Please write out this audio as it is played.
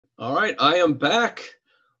All right, I am back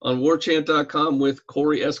on warchant.com with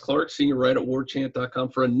Corey S. Clark, senior writer at warchant.com,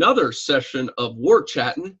 for another session of War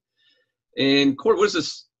Chatting. And Corey, what is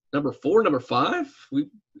this, number 4, number 5?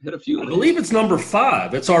 We've hit a few. I believe it's number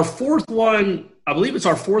 5. It's our fourth one. I believe it's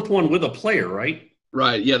our fourth one with a player, right?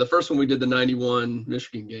 Right, yeah, the first one we did the 91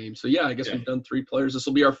 Michigan game. So, yeah, I guess we've done 3 players. This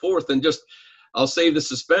will be our 4th. And just, I'll save the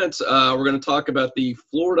suspense. We're going to talk about the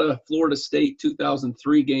Florida State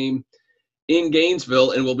 2003 game in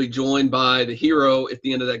Gainesville, and we'll be joined by the hero at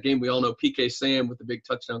the end of that game. We all know PK Sam with the big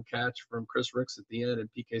touchdown catch from Chris Ricks at the end, and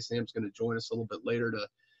PK Sam's going to join us a little bit later to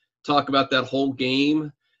talk about that whole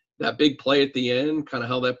game, that big play at the end, kind of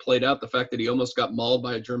how that played out, the fact that he almost got mauled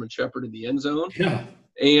by a German Shepherd in the end zone. Yeah.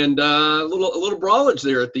 And a little brawlage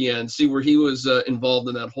there at the end. See where he was involved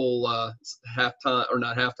in that whole halftime, or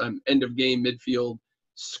not halftime, end of game midfield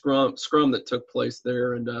scrum that took place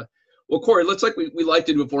there. And well, Corey, looks like we like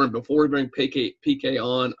to do before we bring PK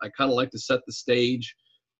on. I kind of like to set the stage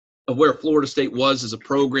of where Florida State was as a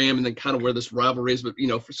program, and then kind of where this rivalry is. But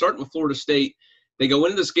for starting with Florida State, they go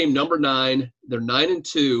into this game number 9. They're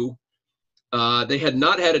 9-2. They had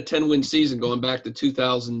not had a 10-win season going back to the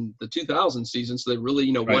 2000 season, so they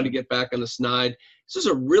really, wanted to get back on the snide. This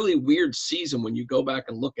is a really weird season when you go back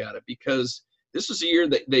and look at it, because this was the year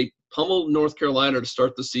that they pummeled North Carolina to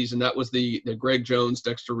start the season. That was the Greg Jones,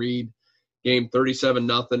 Dexter Reed game,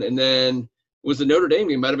 37-0. And then it was the Notre Dame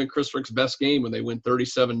game. Might have been Chris Rick's best game when they win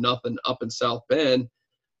 37-0 up in South Bend.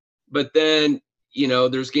 But then,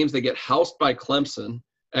 there's games they get housed by Clemson.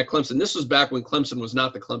 At Clemson, this was back when Clemson was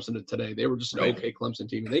not the Clemson of today. They were just an okay Clemson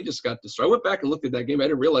team, and they just got destroyed. I went back and looked at that game. I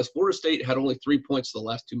didn't realize Florida State had only 3 points the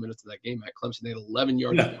last 2 minutes of that game at Clemson. They had 11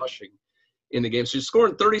 yards rushing in the game. So you're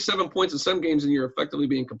scoring 37 points in some games, and you're effectively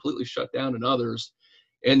being completely shut down in others.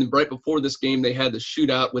 And right before this game, they had the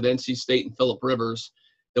shootout with NC State and Phillip Rivers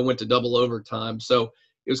that went to double overtime. So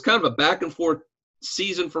it was kind of a back-and-forth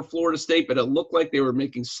season for Florida State, but it looked like they were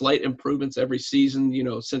making slight improvements every season,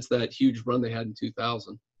 since that huge run they had in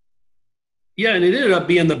 2000. Yeah, and it ended up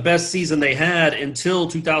being the best season they had until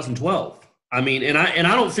 2012. I mean, and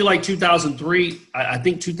I don't feel like 2003. I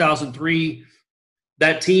think 2003,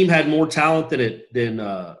 that team had more talent than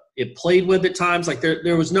it played with at times. Like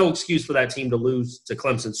there was no excuse for that team to lose to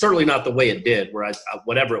Clemson. Certainly not the way it did, where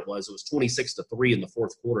whatever it was 26-3 in the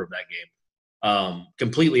fourth quarter of that game.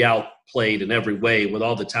 Completely outplayed in every way with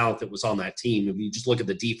all the talent that was on that team. If you just look at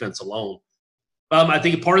the defense alone, I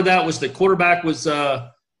think part of that was the quarterback was,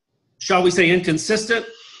 shall we say, inconsistent.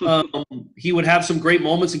 He would have some great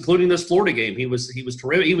moments, including this Florida game. He was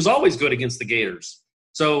terrific. He was always good against the Gators.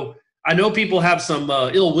 So I know people have some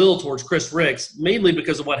ill will towards Chris Ricks, mainly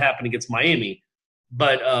because of what happened against Miami.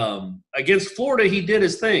 But against Florida, he did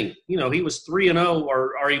his thing. He was 3-0,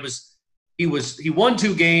 or he won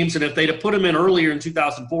 2 games, and if they'd have put him in earlier in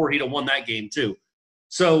 2004, he'd have won that game too.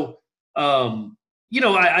 So,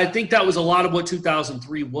 I think that was a lot of what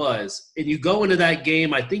 2003 was. And you go into that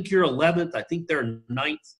game, I think you're 11th. I think they're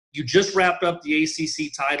 9th. You just wrapped up the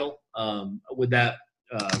ACC title with that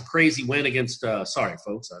crazy win against sorry,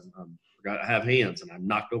 folks, I forgot I have hands and I'm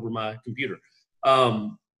knocked over my computer.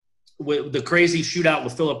 With the crazy shootout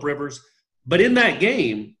with Phillip Rivers. But in that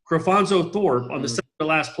game, Crefonso Thorpe, on the second to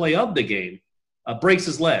last play of the game, breaks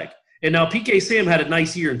his leg. And now PK Sam had a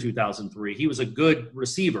nice year in 2003. He was a good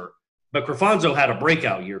receiver. But Crefonso had a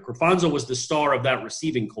breakout year. Crefonso was the star of that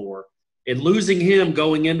receiving corps. And losing him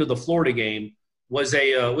going into the Florida game was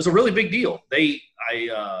a really big deal.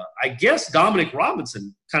 I guess Dominic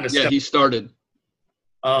Robinson kind of he started.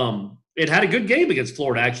 It had a good game against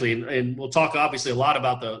Florida, actually, and we'll talk obviously a lot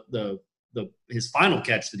about his final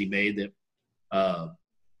catch that he made that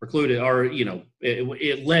precluded, or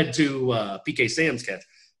it led to PK Sam's catch.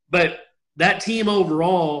 But that team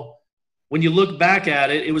overall, when you look back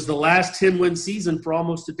at it, it was the last 10-win season for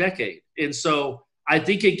almost a decade, and so I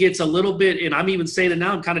think it gets a little bit, and I'm even saying it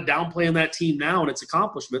now, I'm kind of downplaying that team now and its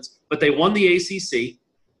accomplishments, but they won the ACC.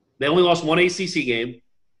 They only lost 1 ACC game.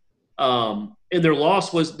 And their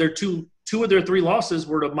loss was two of their 3 losses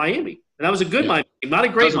were to Miami. And that was a good Miami team, not a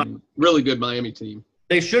great Miami. Really good Miami team.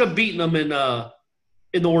 They should have beaten them in the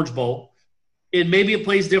Orange Bowl. And maybe it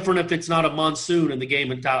plays different if it's not a monsoon in the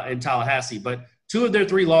game in Tallahassee. But 2 of their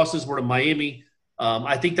 3 losses were to Miami.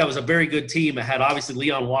 I think that was a very good team. It had obviously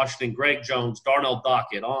Leon Washington, Greg Jones, Darnell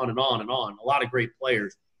Dockett, on and on and on. A lot of great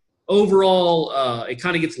players. Overall, it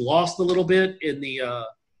kind of gets lost a little bit in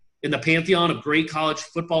the pantheon of great college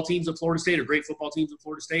football teams at Florida State, or great football teams at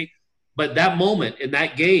Florida State. But that moment in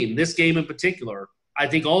that game, this game in particular, I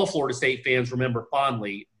think all Florida State fans remember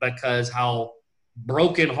fondly because how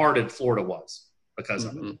broken-hearted Florida was because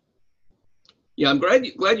of it. Yeah, I'm glad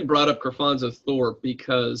you brought up Kerfonso Thorpe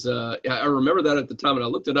because I remember that at the time, and I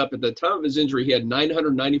looked it up. At the time of his injury, he had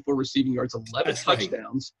 994 receiving yards, 11 That's right.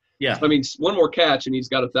 touchdowns. Yeah. So, I mean, one more catch, and he's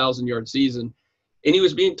got a 1,000-yard season. And he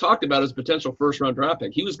was being talked about as potential first-round draft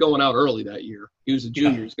pick. He was going out early that year. He was a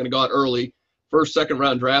junior. Yeah. He's going to go out early, first,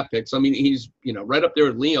 second-round draft picks. I mean, he's right up there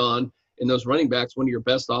with Leon and those running backs, one of your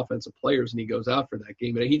best offensive players, and he goes out for that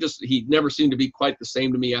game. And he never seemed to be quite the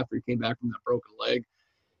same to me after he came back from that broken leg.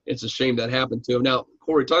 It's a shame that happened to him. Now,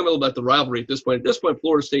 Corey, talking a little about the rivalry at this point. At this point,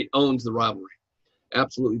 Florida State owns the rivalry.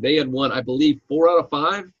 Absolutely. They had won, I believe, 4 out of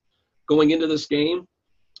 5 going into this game.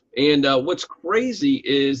 And what's crazy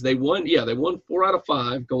is they won 4 out of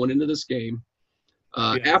 5 going into this game.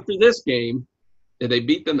 After this game, they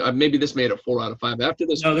beat them. Maybe this made it 4 out of 5. After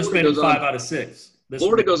this, no, this made it 5 out of 6.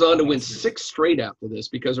 Florida goes on to win 6 straight after this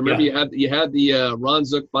because remember you had the Ron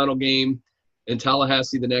Zook final game in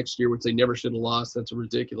Tallahassee the next year, which they never should have lost. That's a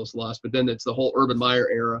ridiculous loss. But then it's the whole Urban Meyer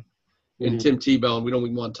era and Tim Tebow, and we don't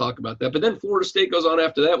even want to talk about that. But then Florida State goes on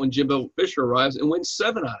after that when Jimbo Fisher arrives and wins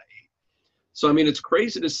 7 out of 8. So, I mean, it's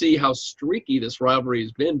crazy to see how streaky this rivalry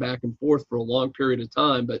has been back and forth for a long period of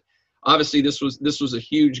time. But obviously this was a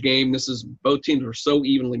huge game. Both teams were so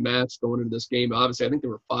evenly matched going into this game. Obviously, I think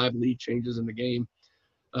there were 5 lead changes in the game.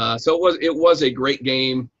 So it was a great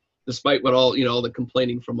game, despite what all the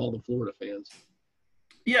complaining from all the Florida fans.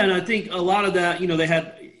 Yeah, and I think a lot of that, they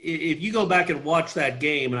had – if you go back and watch that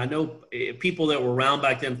game, and I know people that were around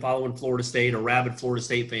back then following Florida State or rabid Florida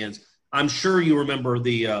State fans, I'm sure you remember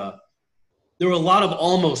there were a lot of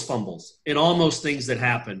almost fumbles and almost things that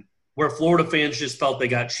happened where Florida fans just felt they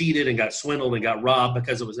got cheated and got swindled and got robbed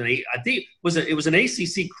because it was an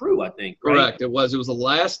ACC crew, I think. Right? Correct. It was the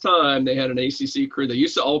last time they had an ACC crew. They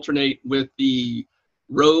used to alternate with the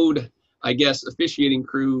road, I guess, officiating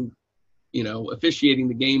crew, officiating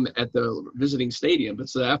the game at the visiting stadium. But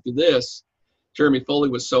so after this, Jeremy Foley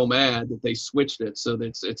was so mad that they switched it. So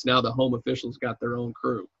that it's now the home officials got their own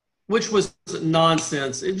crew. Which was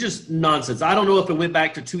nonsense. It's just nonsense. I don't know if it went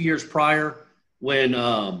back to 2 years prior when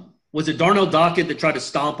was it Darnell Dockett that tried to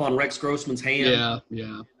stomp on Rex Grossman's hand?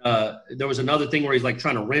 Yeah. There was another thing where he's like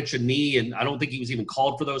trying to wrench a knee, and I don't think he was even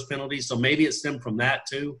called for those penalties. So maybe it stemmed from that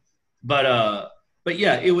too. But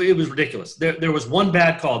yeah, it was ridiculous. There was one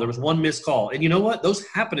bad call. There was one missed call. And you know what? Those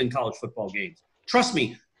happen in college football games. Trust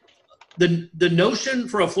me. The notion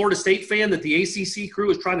for a Florida State fan that the ACC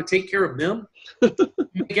crew is trying to take care of them,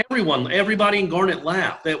 make everybody in Garnet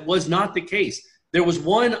laugh. That was not the case. There was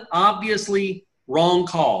one obviously wrong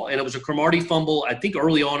call, and it was a Cromartie fumble, I think,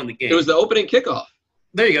 early on in the game. It was the opening kickoff.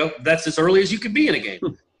 There you go. That's as early as you could be in a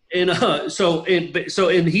game. And so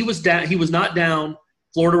he was down. He was not down.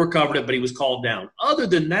 Florida recovered it, but he was called down. Other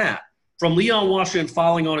than that, from Leon Washington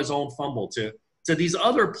falling on his own fumble to these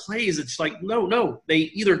other plays, it's like, no. They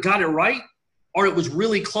either got it right or it was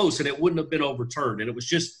really close and it wouldn't have been overturned. And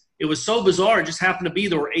it was so bizarre. It just happened to be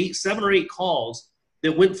there were 7 or 8 calls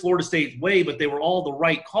that went Florida State's way, but they were all the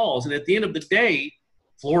right calls. And at the end of the day,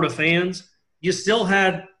 Florida fans, you still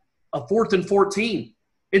had a 4th and 14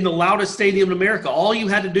 in the loudest stadium in America. All you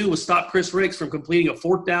had to do was stop Chris Ricks from completing a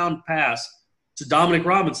 4th down pass to Dominic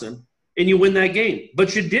Robinson, and you win that game.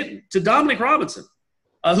 But you didn't. To Dominic Robinson,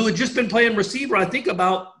 who had just been playing receiver, I think,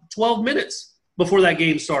 about 12 minutes before that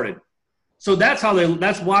game started. So that's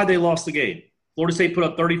why they lost the game. Florida State put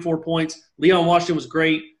up 34 points. Leon Washington was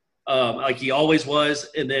great, like he always was.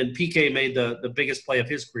 And then PK made the biggest play of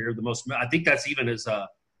his career, the most. I think that's even his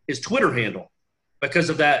Twitter handle. Because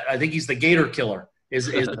of that, I think he's the Gator Killer is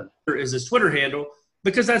his Twitter handle,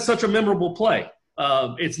 because that's such a memorable play.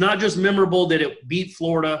 It's not just memorable that it beat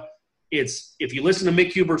Florida. It's, if you listen to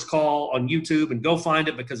Mick Huber's call on YouTube and go find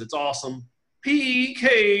it because it's awesome,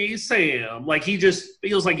 PK Sam, like he just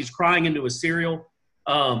feels like he's crying into his cereal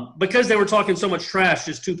because they were talking so much trash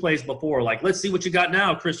just 2 plays before. Like, let's see what you got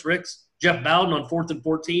now, Chris Ricks, Jeff Bowden on 4th and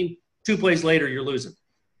 14. 2 plays later, you're losing.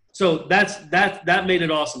 So that made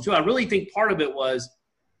it awesome too. I really think part of it was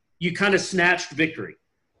you kind of snatched victory.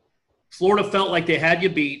 Florida felt like they had you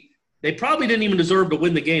beat. They probably didn't even deserve to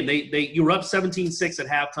win the game. You were up 17-6 at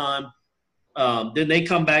halftime. Then they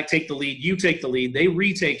come back, take the lead. You take the lead. They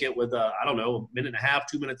retake it with, a minute and a half,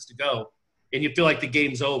 2 minutes to go. And you feel like the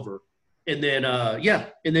game's over. And then,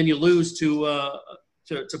 and then you lose to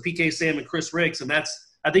PK Sam and Chris Ricks. And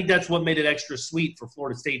I think that's what made it extra sweet for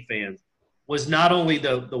Florida State fans, was not only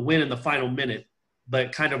the win in the final minute,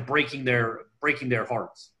 but kind of breaking their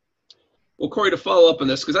hearts. Well, Corey, to follow up on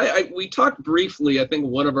this, because we talked briefly, I think,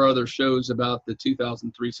 one of our other shows about the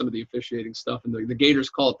 2003, some of the officiating stuff, and the Gators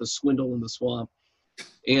call it the swindle in the swamp.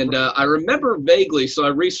 And I remember vaguely, so I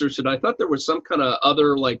researched it. I thought there was some kind of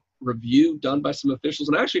other like review done by some officials,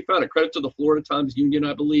 and I actually found a credit to the Florida Times-Union,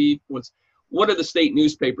 I believe, was one of the state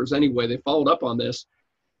newspapers anyway. They followed up on this.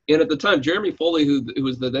 And at the time, Jeremy Foley, who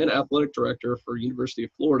was the then athletic director for University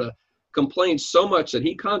of Florida, complained so much that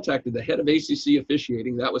he contacted the head of ACC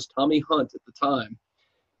officiating. That was Tommy Hunt at the time.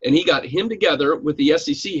 And he got him together with the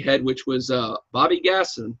SEC head, which was Bobby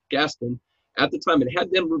Gaston at the time, and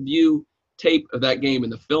had them review tape of that game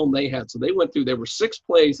and the film they had. So they went through, there were 6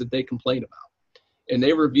 plays that they complained about, and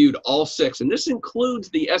they reviewed all 6. And this includes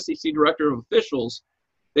the SEC director of officials.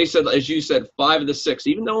 They said, as you said, 5 of the 6,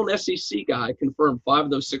 even though an SEC guy confirmed 5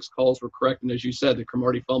 of those 6 calls were correct. And as you said, the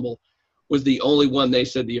Cromartie fumble was the only one they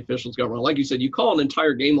said the officials got wrong. Like you said, you call an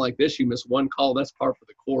entire game like this, you miss one call, that's par for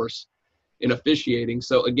the course in officiating.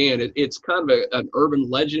 So again, it's kind of an urban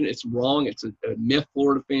legend. It's wrong. It's a myth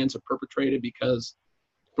Florida fans have perpetrated because,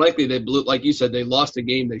 frankly, they blew, like you said, they lost a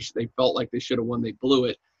game they felt like they should have won. They blew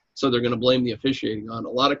it. So they're going to blame the officiating on a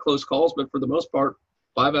lot of close calls, but for the most part,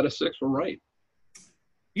 5 out of 6 were right.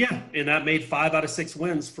 Yeah, and that made 5 out of 6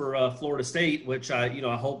 wins for Florida State, which I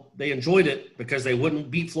hope they enjoyed it because they wouldn't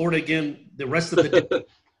beat Florida again the rest of the day.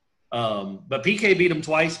 But PK beat them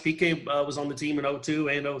twice. PK was on the team in 2002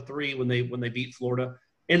 and 2003 when they beat Florida,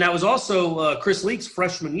 and that was also Chris Leak's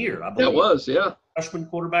freshman year, I believe. That was, yeah, freshman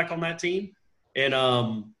quarterback on that team, and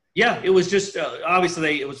it was just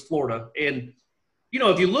obviously it was Florida, and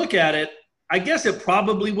if you look at it, I guess it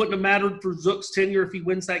probably wouldn't have mattered for Zook's tenure if he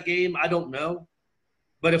wins that game. I don't know.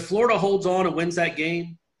 But if Florida holds on and wins that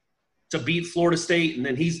game to beat Florida State, and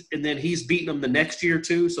then he's beaten them the next year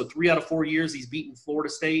too, so 3 out of 4 years he's beaten Florida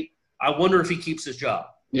State, I wonder if he keeps his job.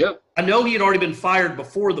 Yeah. I know he had already been fired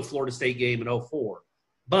before the Florida State game in 2004,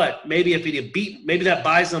 but maybe if he had maybe that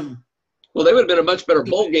buys him. Well, they would have been a much better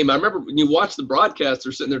bowl game. I remember when you watch the broadcast,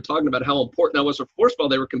 they're sitting there talking about how important that was. First of all,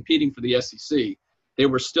 they were competing for the SEC. They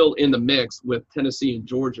were still in the mix with Tennessee and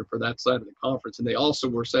Georgia for that side of the conference, and they also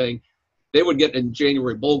were saying they would get in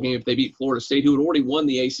January bowl game if they beat Florida State, who had already won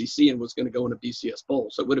the ACC and was going to go in a BCS bowl.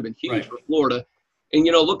 So it would have been huge for Florida. And,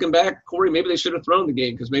 looking back, Corey, maybe they should have thrown the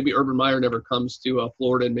game because maybe Urban Meyer never comes to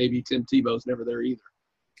Florida, and maybe Tim Tebow's never there either.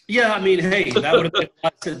 Yeah, I mean, hey, that would have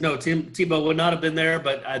been – no, Tim Tebow would not have been there,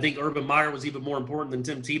 but I think Urban Meyer was even more important than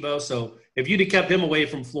Tim Tebow. So if you'd have kept him away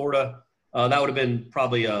from Florida, that would have been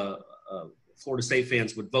probably Florida State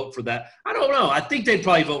fans would vote for that. I don't know. I think they'd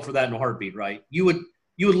probably vote for that in a heartbeat, right? You would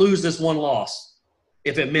lose this one loss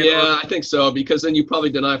if it meant. Yeah, I think so, because then you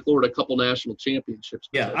probably deny Florida a couple national championships.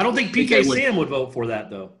 Yeah, I don't think PK Sam would vote for that,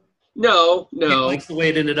 though. No. He likes the way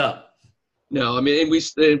it ended up. No, I mean,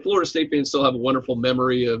 and Florida State fans still have a wonderful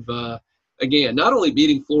memory of, again, not only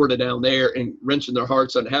beating Florida down there and wrenching their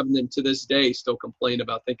hearts out, having them to this day still complain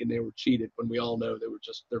about thinking they were cheated when we all know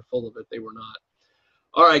they're full of it. They were not.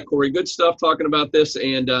 All right, Corey, good stuff talking about this.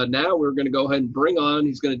 And now we're going to go ahead and bring on,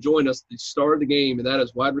 he's going to join us, the star of the game, and that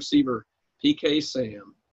is wide receiver PK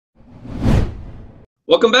Sam.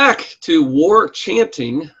 Welcome back to War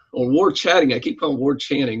Chatting. I keep calling War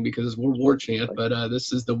Chanting because we're War Chant, but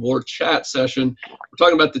this is the War Chat session. We're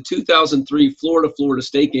talking about the 2003 Florida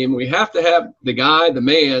State game. We have to have the guy, the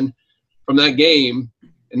man from that game,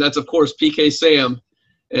 and that's, of course, PK Sam.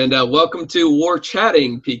 And welcome to War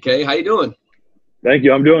Chatting, PK. How you doing? Thank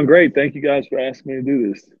you. I'm doing great. Thank you guys for asking me to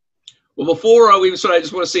do this. Well, before we start, I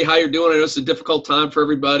just want to see how you're doing. I know it's a difficult time for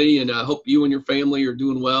everybody, and I hope you and your family are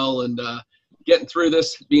doing well and getting through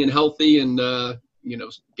this, being healthy, and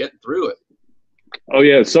getting through it. Oh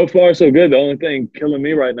yeah, so far so good. The only thing killing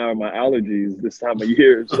me right now are my allergies this time of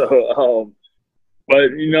year. So,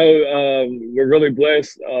 but we're really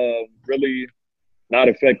blessed. Really not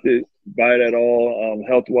affected by it at all,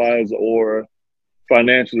 health-wise or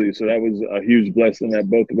financially. So that was a huge blessing that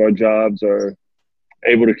both of our jobs are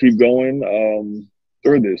able to keep going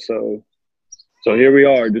through this. So here we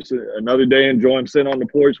are, just another day enjoying sitting on the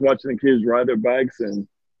porch, watching the kids ride their bikes and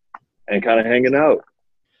kind of hanging out.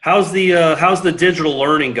 How's the digital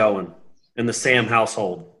learning going in the Sam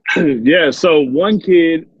household? Yeah, so one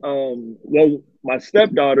kid, my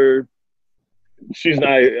stepdaughter, she's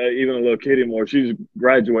not even a little kid anymore. She's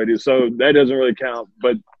graduated, so that doesn't really count.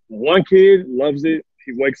 But one kid loves it.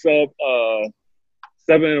 He wakes up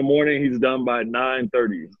 7 in the morning. He's done by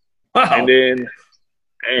 9:30. Wow. And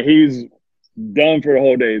he's done for the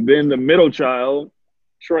whole day. Then the middle child,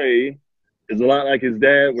 Trey, is a lot like his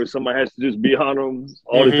dad, where somebody has to just be on him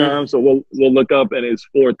all the time. So we'll look up and it's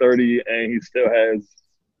 4:30 and he still has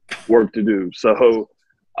work to do. So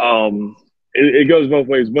it goes both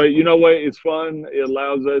ways. But you know what? It's fun. It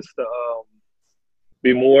allows us to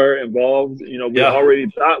be more involved. We already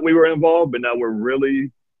thought we were involved, but now we're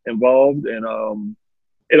really involved. And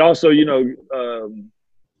it also,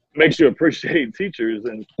 makes you appreciate teachers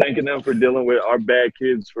and thanking them for dealing with our bad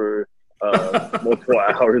kids for multiple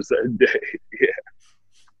hours a day. Yeah.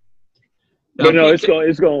 But no, it's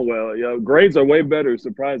going well. Grades are way better,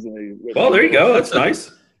 surprisingly. Well, there you go. That's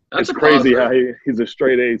nice. It's crazy how he's a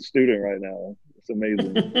straight A student right now. It's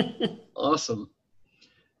amazing. Awesome.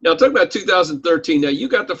 Now, talk about 2013. Now, you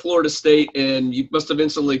got to Florida State, and you must have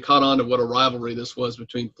instantly caught on to what a rivalry this was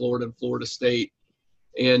between Florida and Florida State.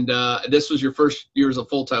 And this was your first year as a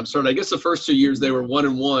full-time starter. I guess the first 2 years they were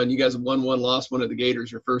 1-1. You guys have won one, lost one of the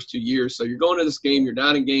Gators your first 2 years. So you're going to this game. You're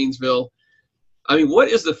down in Gainesville. I mean, what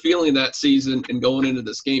is the feeling that season and going into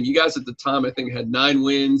this game? You guys at the time, I think, had 9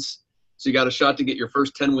 wins. So you got a shot to get your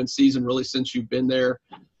first 10-win season really since you've been there.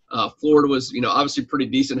 Florida was, obviously pretty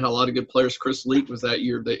decent, had a lot of good players. Chris Leak was that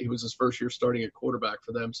year. He was his first year starting at quarterback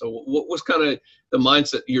for them. So what was kind of the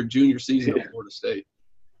mindset your junior season at Florida State?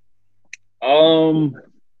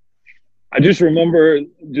 I just remember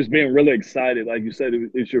just being really excited. Like you said,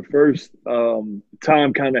 it's your first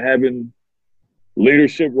time kind of having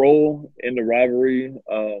leadership role in the rivalry.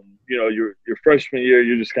 Your freshman year,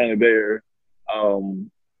 you're just kind of there.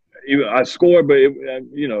 I scored, but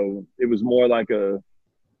it was more like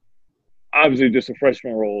obviously just a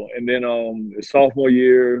freshman role. And then the sophomore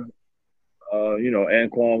year,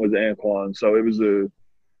 Anquan was Anquan. So it was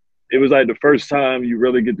like the first time you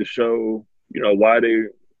really get to show, why they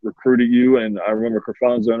recruited you. And I remember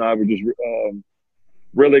Carfonzo and I were just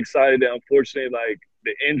really excited. And unfortunately, like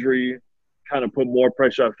the injury kind of put more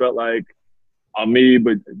pressure, I felt like, on me,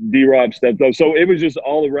 but D-Rob stepped up. So it was just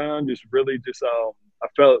all around, just really just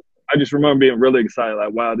I just remember being really excited,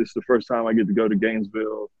 like, wow, this is the first time I get to go to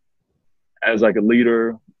Gainesville as like a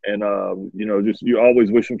leader. And, just you're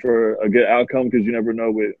always wishing for a good outcome because you never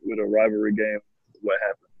know with a rivalry game what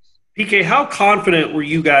happens. PK, how confident were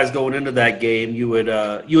you guys going into that game? You had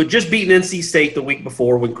just beaten NC State the week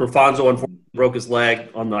before when Carfonzo unfortunately broke his leg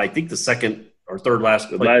on I think the second or third last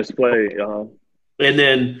play. Last play, And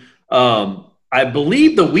then I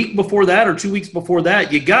believe the week before that or 2 weeks before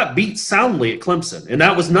that, you got beat soundly at Clemson. And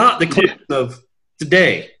that was not the Clemson of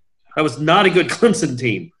today. That was not a good Clemson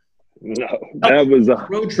team. No, that was a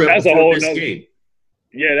road trip. That's a whole this nother game.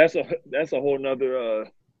 Yeah, that's a whole nother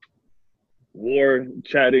war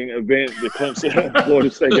chatting event, the Clemson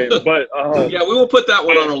Florida State game. But we will put that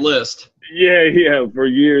one on our list. Yeah, for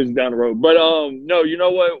years down the road. But no, you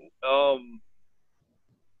know what?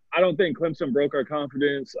 I don't think Clemson broke our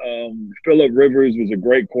confidence. Phillip Rivers was a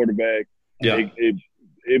great quarterback. Yeah.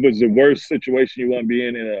 It was the worst situation you want to be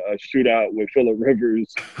in a shootout with Phillip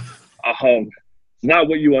Rivers. It's not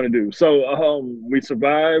what you want to do. So we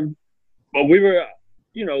survived, but we were,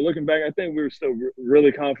 looking back, I think we were still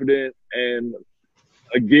really confident. And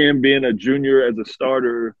again, being a junior as a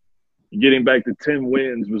starter, getting back to 10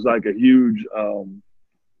 wins was like a huge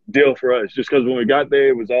deal for us. Just because when we got there,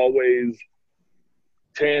 it was always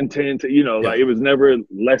 10, like it was never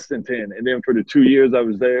less than 10. And then for the 2 years I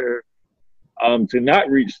was there, to not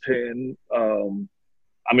reach 10,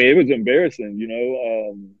 it was embarrassing,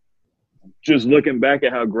 just looking back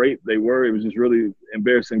at how great they were, it was just really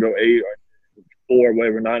embarrassing to go 8 or 4,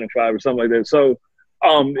 whatever, 9 and 5 or something like that. So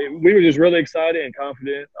we were just really excited and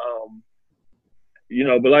confident.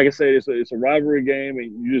 But like I said, it's a rivalry game,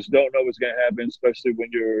 and you just don't know what's going to happen, especially when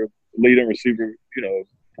your leading receiver,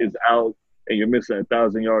 is out and you're missing a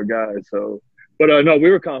 1,000-yard guy. So, but no, we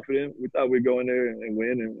were confident. We thought we'd go in there and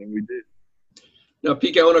win, and we did. Now,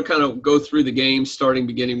 PK, I want to kind of go through the game, starting,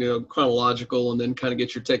 beginning, chronological, and then kind of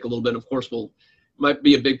get your take a little bit. Of course, might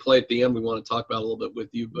be a big play at the end we want to talk about a little bit with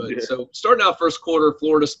you. But So starting out first quarter,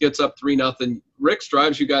 Florida gets up 3-0. Ricks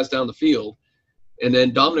drives you guys down the field, and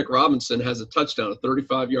then Dominic Robinson has a touchdown, a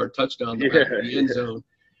 35-yard touchdown in the back of the end zone.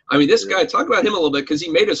 I mean, this guy, talk about him a little bit because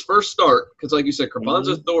he made his first start because, like you said,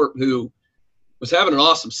 Carfonzo Thorpe, who was having an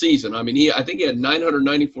awesome season. I mean, I think he had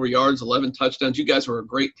 994 yards, 11 touchdowns. You guys were a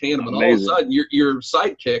great tandem. And all of a sudden, your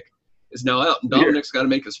sidekick is now out, and Dominic's got to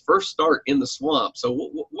make his first start in the swamp. So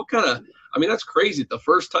what kind of – I mean, that's crazy. The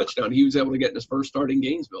first touchdown he was able to get in his first start in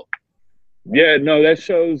Gainesville. Yeah, no, that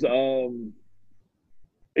shows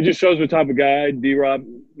it just shows what type of guy D-Rob,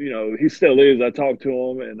 he still is. I talked to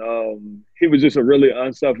him, and he was just a really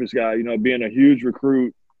unselfish guy, being a huge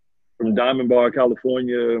recruit from Diamond Bar,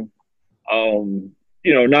 California,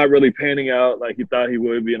 not really panning out like he thought he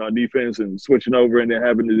would, being on defense and switching over and then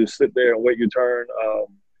having to just sit there and wait your turn.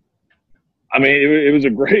 It was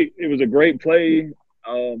a great play.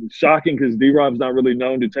 Shocking because D-Rob's not really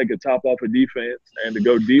known to take a top off of defense and to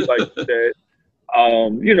go deep like that.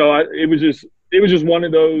 It was just one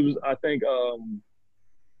of those, I think,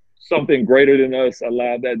 something greater than us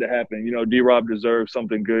allowed that to happen. You know, D-Rob deserves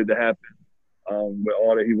something good to happen with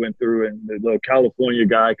all that he went through and the little California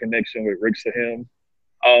guy connection with Rick Sahim.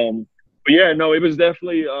 But yeah, no, it was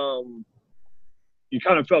definitely you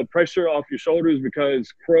kind of felt pressure off your shoulders because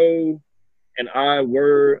Crow and I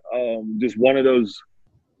were just one of those,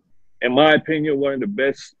 in my opinion, one of the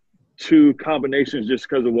best two combinations just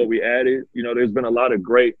because of what we added. You know, there's been a lot of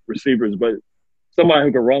great receivers, but somebody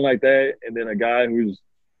who can run like that and then a guy who's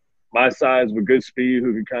my size with good speed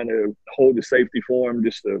who can kind of hold the safety for him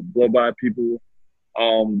just to blow by people.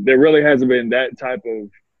 There really hasn't been that type of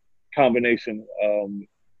combination,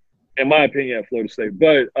 in my opinion, at Florida State.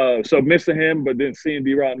 But so missing him, but then seeing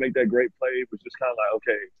D-Rod make that great play was just kind of like,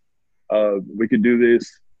 okay, we could do this.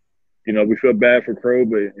 You know, we feel bad for Crow,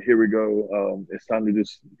 but here we go. It's time to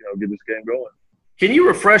just, you know, get this game going. Can you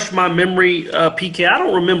refresh my memory, PK? I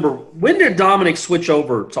don't remember. When did Dominic switch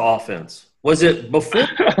over to offense? Was it before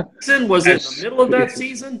the season? Was it in the middle of that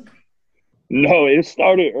season? No, it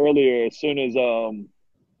started earlier as soon as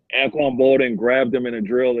Anquan Bolden grabbed him in a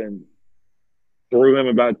drill and threw him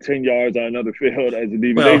about 10 yards on another field as a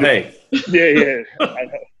DB. Well, hey. Yeah. I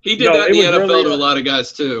know. He did that in the NFL really, to a lot of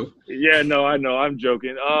guys too. Yeah, no, I know. I'm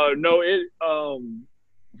joking. No,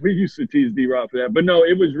 we used to tease D-Rock for that. But no,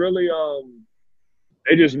 it was really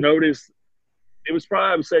they just noticed. It was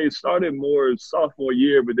probably, I would say, it started more sophomore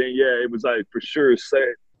year, but then, yeah, it was like for sure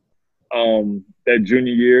set that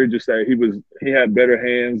junior year, just that he had better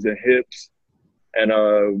hands and hips. And,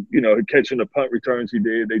 you know, catching the punt returns he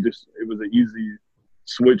did, it was an easy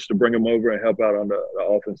switch to bring him over and help out on the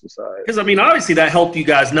offensive side. Because, I mean, obviously that helped you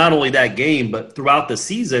guys not only that game, but throughout the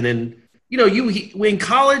season. And, you know, in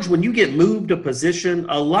college, when you get moved a position,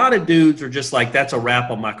 a lot of dudes are just like, that's a wrap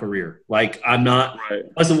on my career. Like, I'm not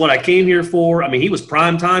 – wasn't what I came here for. I mean, he was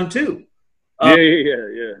prime time too.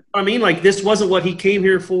 Yeah. I mean, like, this wasn't what he came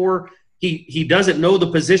here for. He doesn't know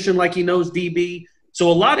the position like he knows DB. So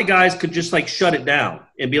a lot of guys could just, like, shut it down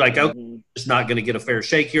and be like, oh, I'm just not going to get a fair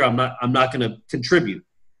shake here. I'm not going to contribute.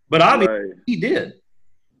 But obviously he did.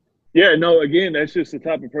 Yeah, no, again, that's just the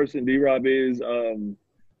type of person D-Rob is.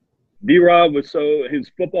 D-Rob was his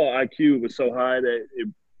football IQ was so high that it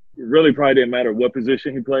really probably didn't matter what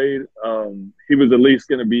position he played. He was at least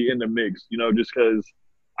going to be in the mix, you know, just because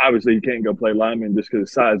obviously he can't go play lineman just because of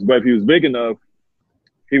size. But if he was big enough,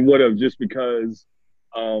 he would have just because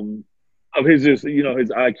of his just, you know, his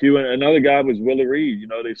IQ. And another guy was Willie Reed. You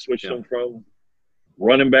know, they switched him from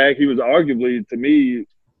running back. He was arguably, to me,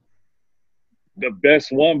 the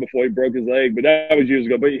best one before he broke his leg. But that was years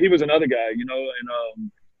ago. But he was another guy, you know, and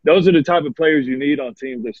those are the type of players you need on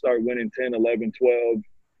teams that start winning 10, 11, 12,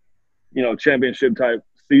 you know, championship-type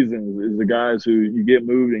seasons is the guys who you get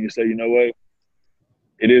moved and you say, you know what,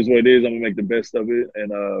 it is what it is. I'm going to make the best of it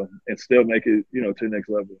and still make it, you know, to the next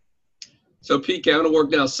level. So, Pete, I'm going to work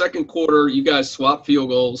now. Second quarter, you guys swap field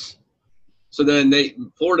goals. So then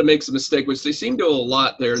Florida makes a mistake, which they seem to do a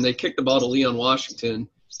lot there, and they kick the ball to Leon Washington.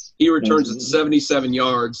 He returns it 77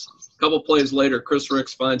 yards. A couple plays later, Chris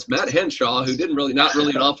Ricks finds Matt Henshaw, who not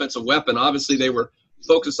really an offensive weapon. Obviously, they were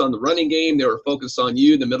focused on the running game. They were focused on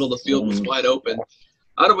you. The middle of the field was wide open.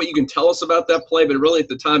 I don't know what you can tell us about that play, but really at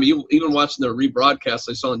the time, even watching the rebroadcast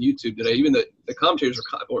I saw on YouTube today, even the commentators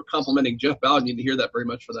were complimenting Jeff Bowden. You didn't hear that very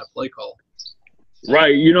much for that play call.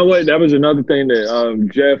 Right. You know what? That was another thing that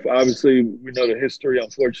Jeff, obviously, we know the history,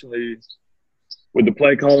 unfortunately, with the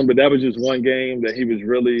play calling, but that was just one game that he was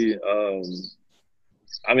really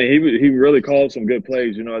I mean, he really called some good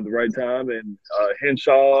plays, you know, at the right time. And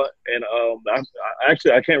Henshaw and I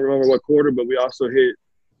can't remember what quarter, but we also hit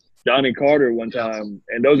Donnie Carter one time.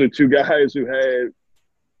 And those are two guys who had,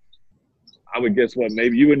 I would guess what,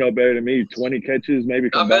 maybe you would know better than me, 20 catches,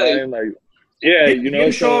 maybe combined. Like, yeah, didn't you know.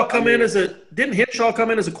 Henshaw come in as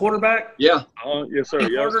a quarterback? Yeah. Yes, sir.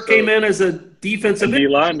 Carter came in as a defensive D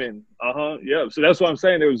lineman. Yeah. So that's what I'm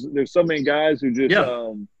saying. There's so many guys who just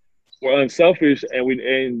were unselfish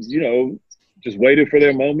and you know, just waited for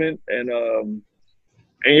their moment. And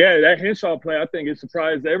yeah, that Henshaw play, I think it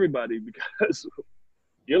surprised everybody because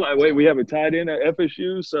you're like, wait, we have a tight end at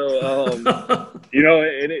FSU. So, you know,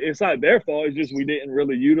 and it's not their fault. It's just we didn't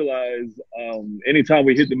really utilize anytime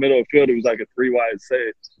we hit the middle of the field, it was like a 3-wide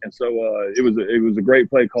set. And so it was a great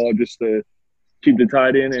play call just to keep the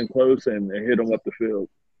tight end in close and hit them up the field.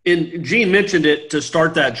 And Gene mentioned it to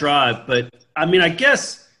start that drive, but I mean, I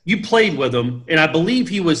guess you played with him, and I believe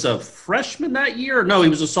he was a freshman that year. No, he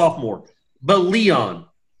was a sophomore. But Leon,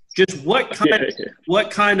 just what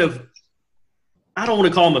kind of I don't want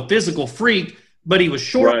to call him a physical freak, but he was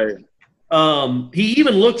short. Right. He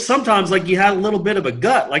even looked sometimes like he had a little bit of a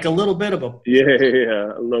gut, like a little bit of a – Yeah,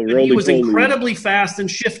 a little roly-poly. He was incredibly fast and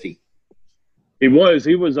shifty. He was.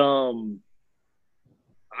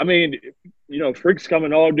 I mean, you know, freaks come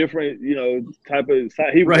in all different, you know, type of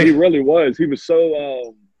 – he really was. He was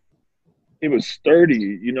so he was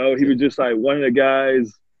sturdy, you know. He was just like one of the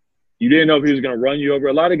guys you didn't know if he was going to run you over.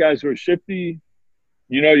 A lot of guys who are shifty,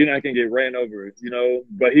 you know, you're not going to get ran over, you know.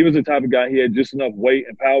 But he was the type of guy, he had just enough weight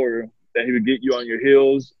and power that he would get you on your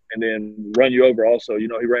heels and then run you over also. You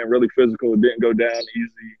know, he ran really physical, didn't go down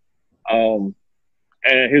easy.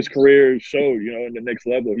 And his career showed, you know, in the next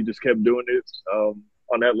level. He just kept doing it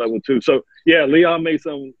on that level too. So, yeah, Leon made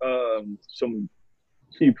some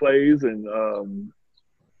key plays, and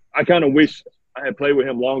I kind of wish I had played with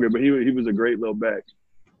him longer, but he was a great little back.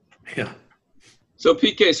 Yeah. So,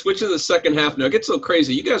 PK, switch to the second half now. It gets a little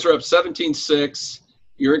crazy. You guys are up 17-6.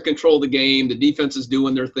 You're in control of the game. The defense is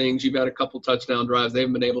doing their things. You've had a couple touchdown drives. They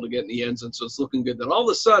haven't been able to get in the end zone, so it's looking good. Then all of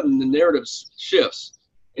a sudden, the narrative shifts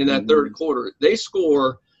in that third quarter. They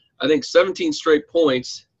score, I think, 17 straight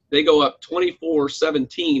points. They go up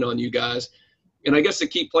 24-17 on you guys. And I guess the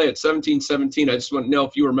key play at 17-17, I just want to know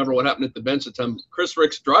if you remember what happened at the bench at the time. Chris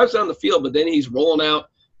Ricks drives down the field, but then he's rolling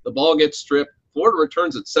out. The ball gets stripped. Florida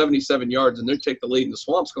returns at 77 yards, and they take the lead, and the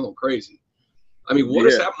Swamp's going crazy. I mean, what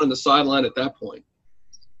is happening on the sideline at that point?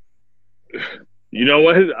 You know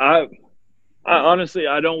what? I honestly,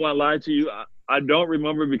 I don't want to lie to you. I don't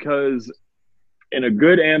remember, because in a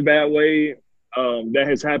good and bad way, that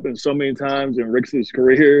has happened so many times in Rick's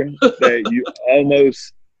career that you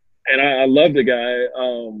almost – and I love the guy.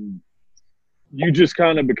 You just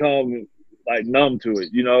kind of become, like, numb to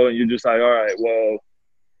it, you know, and you're just like, all right, well,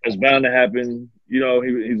 it's bound to happen. You know,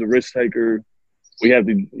 he's a risk taker. We have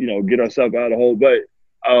to, you know, get ourselves out of the hole. But,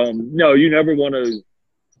 no, you never want to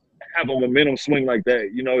have a momentum swing like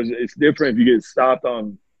that. You know, it's different if you get stopped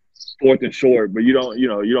on 4th and short, but you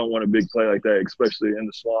don't want a big play like that, especially in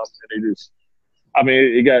the Swamp. And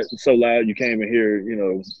it got so loud you can't even hear, you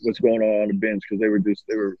know, what's going on the bench, because they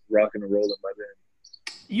were rocking and rolling by then.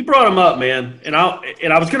 You brought him up, man, and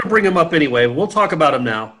I was going to bring him up anyway. We'll talk about him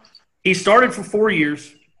now. He started for 4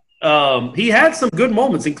 years. He had some good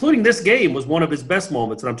moments, including this game was one of his best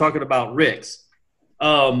moments, and I'm talking about Rick's.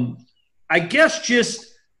 I guess just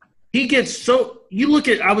he gets so –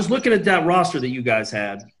 I was looking at that roster that you guys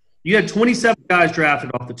had. You had 27 guys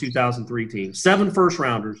drafted off the 2003 team, 7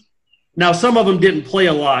 first-rounders. Now, some of them didn't play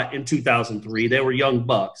a lot in 2003. They were young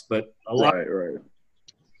bucks, but a lot. Right.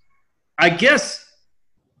 I guess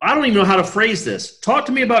 – I don't even know how to phrase this. Talk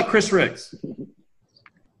to me about Chris Ricks.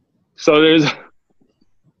 So there's –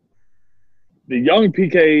 the young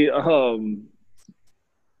PK,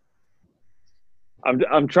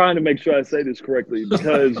 I'm trying to make sure I say this correctly,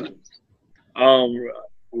 because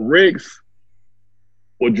Ricks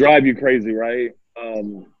will drive you crazy, right?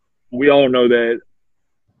 We all know that.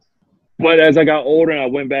 But as I got older and I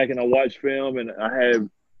went back and I watched film and I had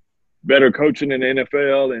better coaching in the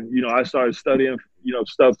NFL, and, you know, I started studying, you know,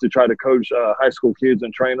 stuff to try to coach high school kids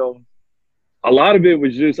and train them. A lot of it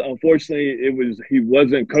was just, unfortunately, he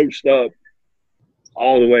wasn't coached up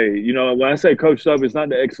all the way. You know, when I say coached up, it's not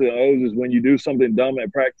the X's and O's. It's when you do something dumb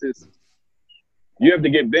at practice, you have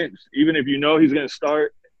to get benched. Even if you know he's going to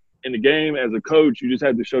start in the game, as a coach, you just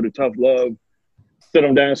have to show the tough love, sit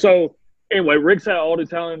him down. So, anyway, Rick's had all the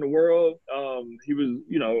talent in the world. He was,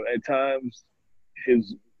 you know, at times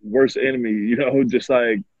his worst enemy, you know, just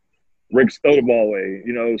like Rick's throw the ball away,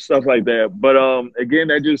 you know, stuff like that. But, again,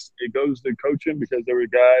 it goes to coaching, because there were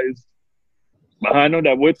guys behind them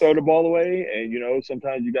that would throw the ball away. And, you know,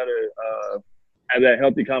 sometimes you got to have that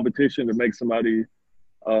healthy competition to make somebody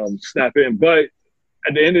snap in. But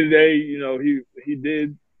at the end of the day, you know, he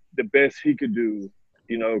did the best he could do,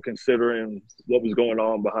 you know, considering what was going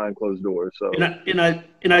on behind closed doors. So,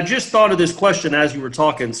 and I just thought of this question as you were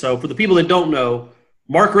talking. So for the people that don't know,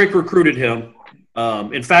 Mark Richt recruited him.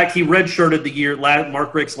 In fact, he redshirted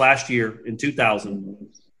Mark Richt's last year in 2000.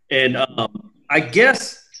 And I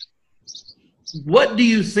guess, what do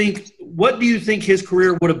you think his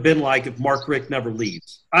career would have been like if Mark Richt never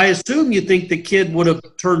leaves? I assume you think the kid would have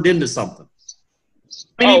turned into something.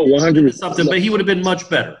 I mean, 100%. Something, but he would have been much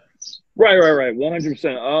better. Right.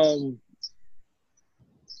 100%.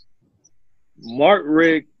 Mark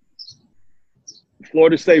Richt,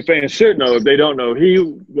 Florida State fans should know, if they don't know, he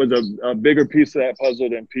was a bigger piece of that puzzle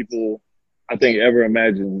than people, I think, ever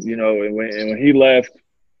imagined. You know, and when he left,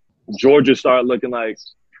 Georgia started looking like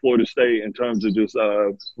Florida State in terms of just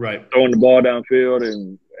throwing the ball downfield,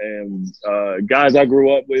 and guys I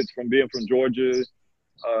grew up with from being from Georgia,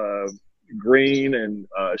 Green and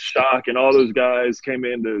Shock and all those guys came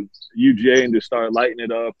into UGA and just started lighting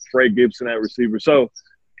it up. Fred Gibson at receiver. So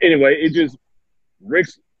anyway, it just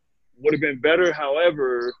Rick's would have been better.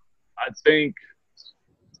 However, I think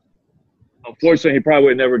unfortunately he probably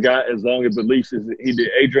would have never got as long of a leash as he did.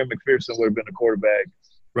 Adrian McPherson would have been the quarterback,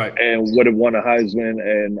 right, and would have won a Heisman.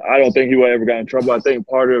 And I don't think he would have ever got in trouble. I think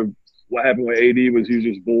part of what happened with AD was he was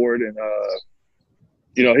just bored and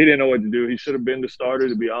he didn't know what to do. He should have been the starter,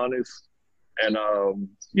 to be honest. And,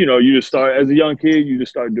 you just start – as a young kid, you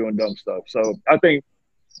just start doing dumb stuff. So I think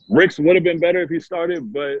Ricks would have been better if he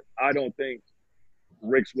started, but I don't think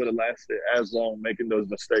Ricks would have lasted as long making those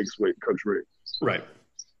mistakes with Coach Rick. Right.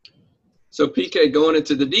 So, PK, going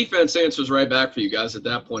into the defense answers right back for you guys at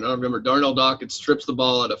that point. I remember Darnell Dockett strips the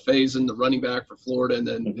ball out of Faison, the running back for Florida, and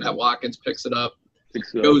then Pat Watkins picks it up,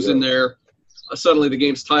 goes in there. Suddenly the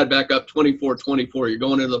game's tied back up 24-24. You're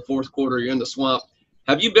going into the fourth quarter. You're in the swamp.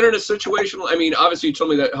 Have you been in a situation – I mean, obviously you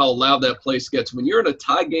told me that how loud that place gets. When you're in a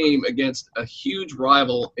tie game against a huge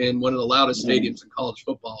rival in one of the loudest stadiums in college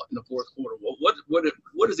football in the fourth quarter,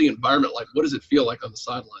 what is the environment like? What does it feel like on the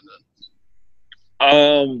sideline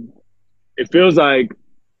then? It feels like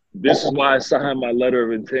this is why I signed my letter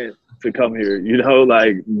of intent to come here.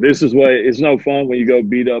 This is what – it's no fun when you go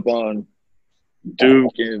beat up on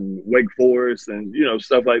Duke and Wake Forest and,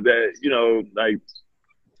 stuff like that.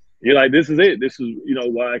 You're like, this is it. This is,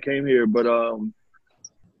 why I came here. But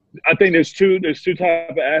I think there's two type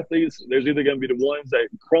of athletes. There's either going to be the ones that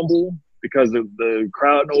crumble because of the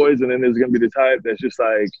crowd noise, and then there's going to be the type that's just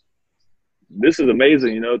like, this is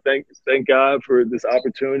amazing. Thank God for this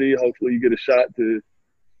opportunity. Hopefully you get a shot to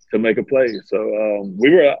make a play. So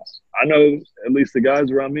I know at least the guys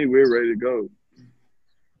around me, we were ready to go.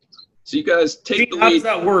 So you guys take the lead. How does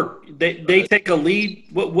that work? They take a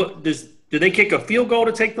lead. Do they kick a field goal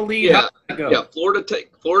to take the lead? Yeah.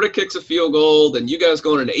 Florida kicks a field goal. Then you guys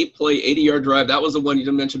go on an 8-play, 80-yard drive. That was the one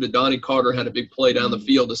you mentioned. That Donnie Carter had a big play down the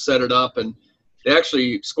field to set it up, and they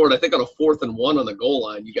actually scored, I think, on a 4th and 1 on the goal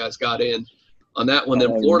line. You guys got in on that one.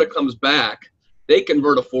 Then Florida comes back. They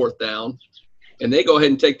convert a 4th down, and they go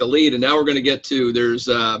ahead and take the lead. And now we're going to get to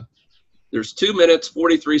there's 2 minutes,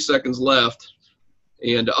 43 seconds left.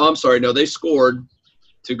 And they scored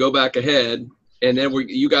to go back ahead. And then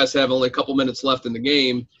you guys have only a couple minutes left in the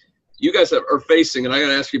game. You guys are facing, and I got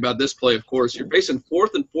to ask you about this play, of course. You're facing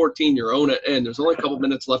 4th and 14, your own end. There's only a couple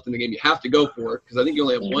minutes left in the game. You have to go for it because I think you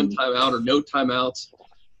only have one timeout or no timeouts.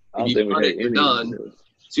 If you cut it, you're done.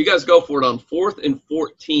 So you guys go for it on 4th and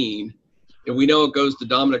 14. And we know it goes to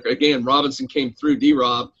Dominic. Again, Robinson came through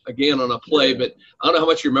D-Rob again on a play. But I don't know how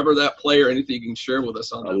much you remember that play or anything you can share with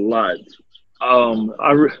us on that. A lot.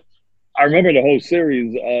 I remember the whole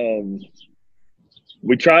series.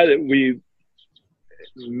 We tried it. We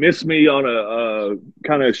missed me on a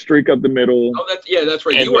kind of streak up the middle. Oh, that's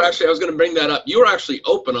right. You were actually – I was going to bring that up. You were actually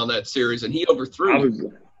open on that series, and he overthrew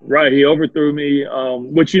you. Right. He overthrew me,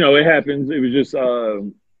 which, it happens. It was just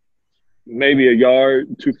maybe a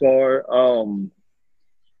yard too far.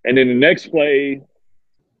 And then the next play,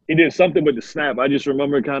 he did something with the snap. I just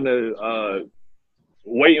remember kind of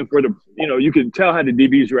waiting for you could tell how the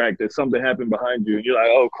DBs react that something happened behind you. And you're like,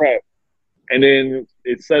 oh, crap. And then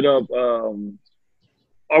it set up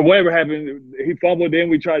or whatever happened. He fumbled, then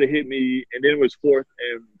we tried to hit me, and then it was 4th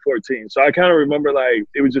and 14. So I kind of remember,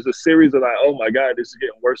 it was just a series of oh, my God, this is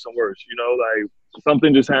getting worse and worse.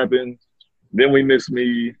 Something just happened. Then we missed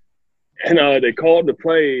me. And they called the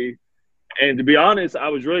play. And to be honest, I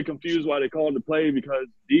was really confused why they called the play because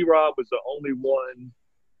D-Rob was the only one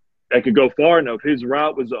that could go far enough. His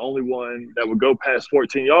route was the only one that would go past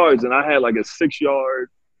 14 yards. And I had a 6-yard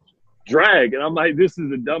drag. And I'm like, this is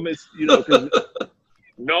the dumbest, because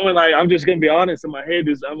knowing, I'm just going to be honest in my head,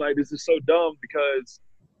 I'm like, this is so dumb because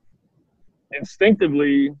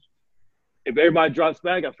instinctively, if everybody drops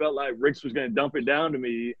back, I felt like Ricks was going to dump it down to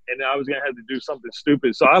me and I was going to have to do something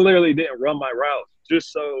stupid. So I literally didn't run my route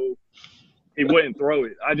just so he wouldn't throw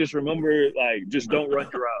it. I just remember, just don't run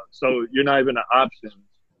your route. So you're not even an option.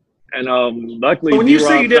 And luckily, so when you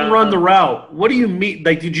say you didn't run the route, what do you mean?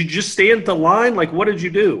 Did you just stand at the line? What did you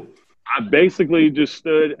do? I basically just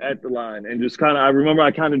stood at the line and just I remember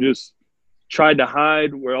I kind of just tried to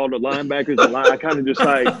hide where all the linebackers are lying. I kind of just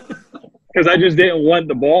because I just didn't want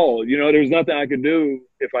the ball. There was nothing I could do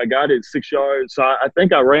if I got it 6 yards. So I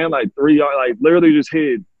think I ran 3 yards, literally just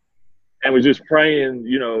hid and was just praying,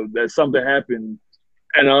 that something happened.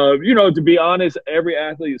 And, to be honest, every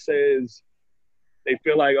athlete says they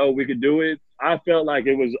feel like, oh, we could do it. I felt like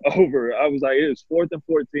it was over. I was like, it was 4th and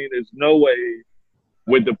 14. There's no way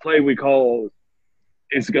with the play we called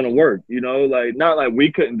it's gonna work, like not like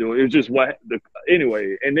we couldn't do it. It was just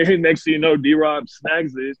anyway. And then next thing you know, D-Rob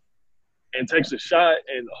snags it and takes a shot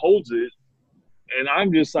and holds it. And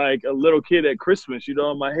I'm just like a little kid at Christmas, in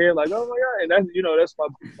my head, like, oh my God. And that's my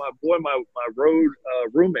boy, my road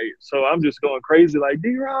roommate. So I'm just going crazy, like,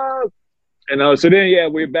 D-Rob. And so then, yeah,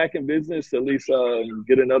 we're back in business to at least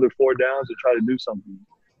get another 4 downs and try to do something.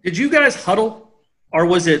 Did you guys huddle, or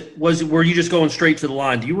were you just going straight to the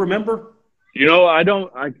line? Do you remember? I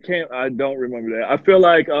don't remember that. I feel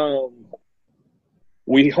like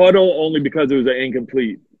we huddle only because it was an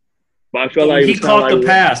incomplete. But I feel like he caught the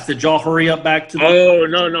pass. Did y'all hurry up back to the? Oh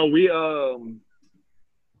no, we I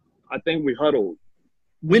think we huddled.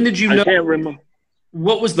 When did you know? I can't remember.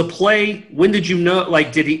 What was the play? When did you know?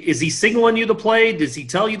 Like, is he signaling you the play? Does he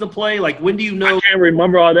tell you the play? Like, when do you know? I can't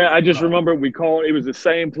remember all that. I just remember we called. It was the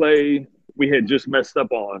same play we had just messed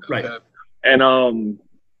up on. Right. And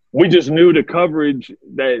we just knew the coverage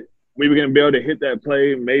that we were going to be able to hit that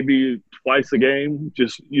play maybe twice a game.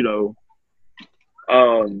 Just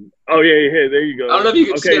oh yeah, there you go. I don't know if you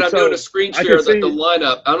can see it. I'm doing a screen share of the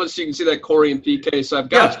lineup. I don't know if you can see that, Corey and PK. So I've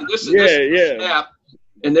got you. This is the snap,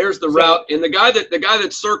 and there's the route. And the guy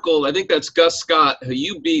that circled, I think that's Gus Scott, who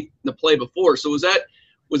you beat the play before. So was that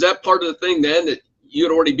part of the thing then, that you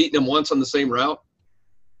had already beaten him once on the same route?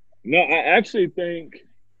 No, I actually think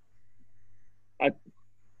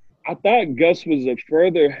I thought Gus was a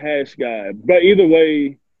further hash guy, but either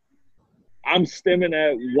way, I'm stemming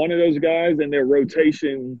at one of those guys and their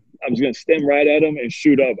rotation. I was going to stem right at him and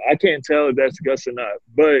shoot up. I can't tell if that's Gus or not.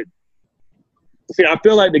 But, see, I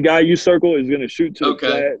feel like the guy you circle is going to shoot to the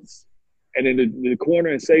flats. And then the corner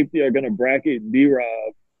and safety are going to bracket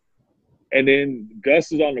D-Rob. And then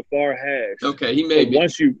Gus is on the far hash. Okay, he may be.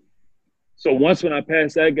 Once when I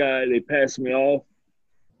pass that guy, they pass me off.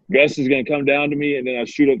 Gus is going to come down to me, and then I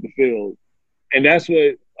shoot up the field. And that's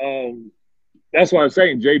what that's why I'm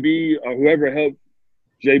saying JB or whoever helped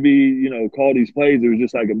JB, call these plays. It was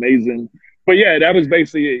just like amazing. But yeah, that was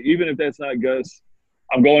basically it. Even if that's not Gus,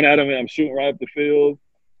 I'm going at him and I'm shooting right up the field.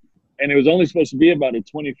 And it was only supposed to be about a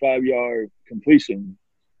 25-yard completion.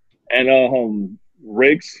 And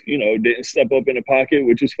Ricks, didn't step up in the pocket,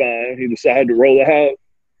 which is fine. He decided to roll it out.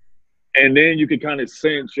 And then you could kind of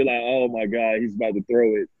sense, you're like, oh my God, he's about to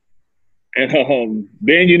throw it. And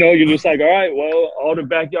then, you're just like, all right, well, all the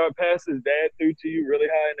backyard passes Dad threw to you really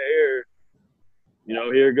high in the air.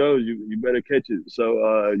 Here it goes. You better catch it.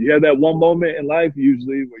 So you have that one moment in life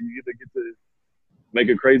usually where you either get to make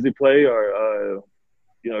a crazy play or,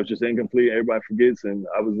 it's just incomplete. Everybody forgets, and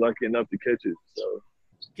I was lucky enough to catch it. So,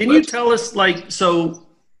 can you tell us, so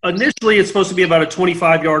initially it's supposed to be about a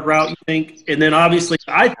 25-yard route, you think? And then obviously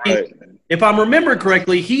I think, if I'm remembering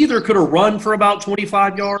correctly, he either could have run for about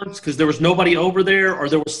 25 yards because there was nobody over there, or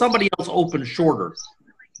there was somebody else open shorter.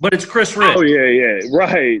 But it's Chris Ricks. Oh, yeah,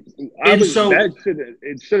 right.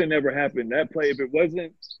 It should have never happened. That play, if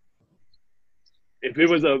it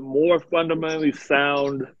was a more fundamentally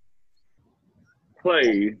sound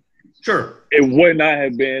play, sure, it would not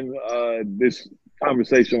have been this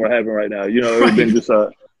conversation we're having right now. It would have been just a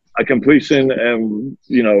completion and,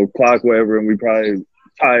 clock, whatever, and we probably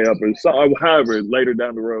tie up or however later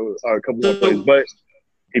down the road or a couple more plays. But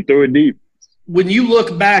he threw it deep. When you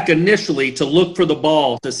look back initially to look for the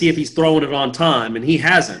ball to see if he's throwing it on time, and he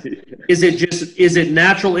hasn't, is it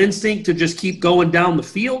natural instinct to just keep going down the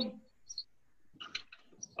field?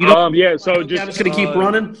 So just going to keep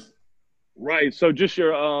running. Right. So just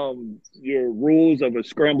your rules of a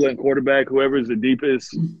scrambling quarterback, whoever's the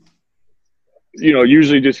deepest,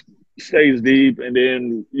 usually just stays deep, and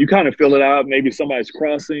then you kind of fill it out. Maybe somebody's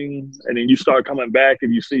crossing, and then you start coming back if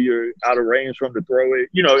you see you're out of range from to throw it.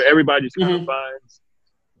 Everybody just kind of finds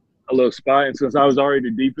a little spot. And since I was already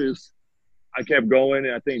the deepest, I kept going,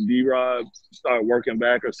 and I think D-Rob started working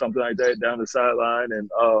back or something like that down the sideline. And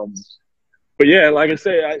but yeah, like I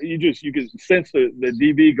said, you could sense the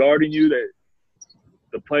DB guarding you that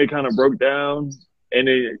the play kind of broke down, and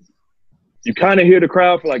then you kind of hear the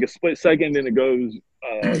crowd for like a split second, then it goes.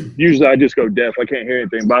 Usually I just go deaf. I can't hear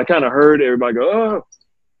anything, but I kind of heard everybody go, oh,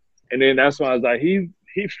 and then that's when I was like, he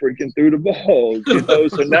freaking threw the ball,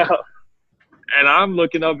 So now, and I'm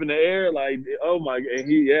looking up in the air like, oh my, and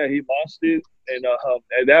he launched it, and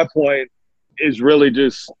at that point, it's really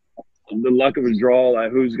just the luck of a draw,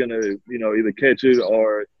 like who's gonna, either catch it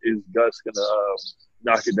or is Gus gonna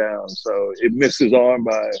knock it down. So it missed his arm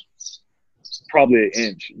by probably an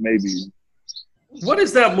inch, maybe. What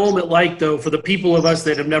is that moment like, though, for the people of us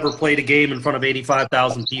that have never played a game in front of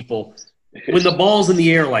 85,000 people, when the ball's in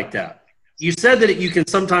the air like that? You said that you can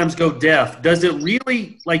sometimes go deaf. Does it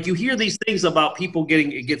really, like, you hear these things about people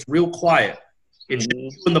it gets real quiet. It's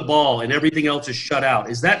just you and the ball, and everything else is shut out.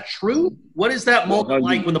 Is that true? What is that moment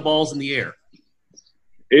like when the ball's in the air?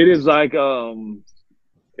 It is like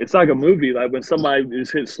it's like a movie. Like when somebody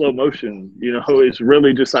just hit slow motion, you know, it's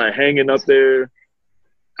really just like hanging up there.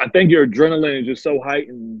 I think your adrenaline is just so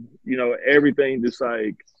heightened, you know, everything just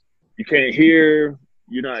like you can't hear.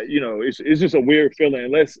 You're not, you know, it's just a weird feeling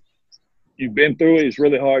unless you've been through it. It's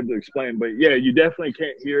really hard to explain, but yeah, you definitely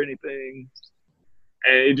can't hear anything,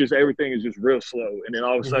 and it just everything is just real slow. And then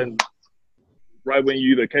all of a sudden, right when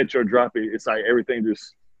you either catch or drop it, it's like everything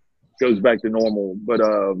just goes back to normal. But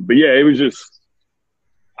yeah, it was just.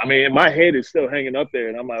 I mean, my head is still hanging up there,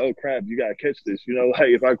 and I'm like, oh crap, you gotta catch this. You know, like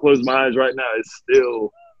if I close my eyes right now, it's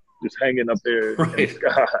still just hanging up there in the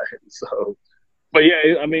sky. So. But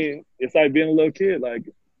yeah, I mean, it's like being a little kid. Like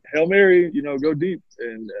Hail Mary, you know, go deep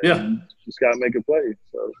and just gotta make a play.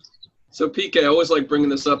 So PK, I always like bringing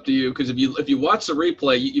this up to you because if you watch the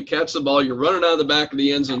replay, you catch the ball, you're running out of the back of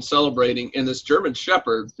the end zone celebrating, and this German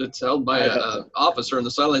Shepherd that's held by an officer on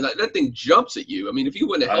the sideline, that thing jumps at you. I mean, if you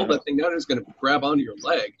wouldn't have held that thing down, it's going to grab onto your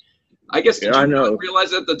leg. I guess did you not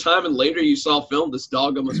realize at the time, and later you saw film, this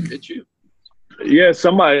dog almost bit you? Yeah,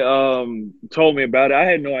 somebody told me about it. I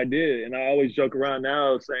had no idea, and I always joke around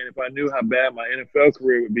now saying if I knew how bad my NFL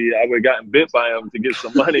career would be, I would have gotten bit by him to get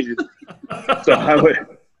some money. So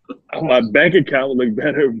my bank account would look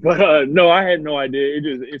better. But no, I had no idea.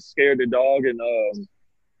 It scared the dog, and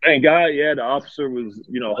thank God, yeah, the officer was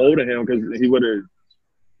holding him because he would have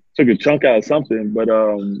took a chunk out of something. But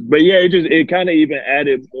yeah, it kind of even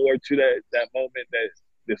added more to that moment that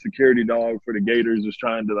the security dog for the Gators was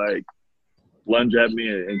trying to like lunge at me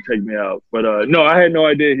and take me out. But no, I had no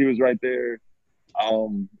idea he was right there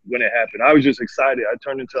when it happened. I was just excited. I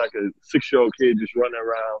turned into like a 6-year-old kid just running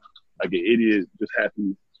around like an idiot, just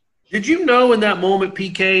happy. Did you know in that moment,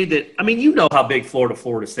 PK, that – I mean, you know how big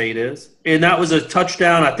Florida State is. And that was a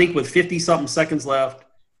touchdown, I think, with 50-something seconds left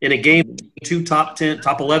in a game between two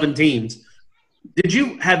top 11 teams. Did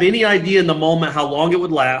you have any idea in the moment how long it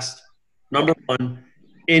would last, number one?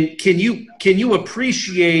 And can you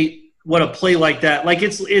appreciate – what a play like that, like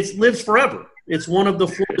it lives forever. It's one of the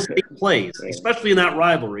Florida State plays, especially in that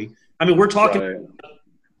rivalry. I mean, we're talking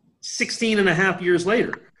 16 and a half years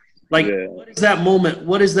later. Like, what is that moment?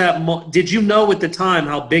 What is that? Did you know at the time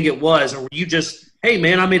how big it was? Or were you just, hey,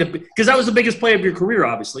 man, I made because that was the biggest play of your career,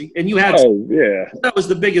 obviously. And you had that was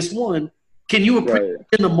the biggest one. Can you appreciate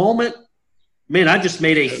in the moment, man, I just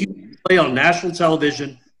made a huge play on national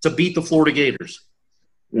television to beat the Florida Gators?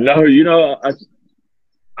 No,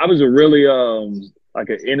 I was a really like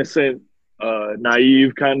an innocent,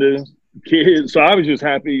 naive kind of kid. So I was just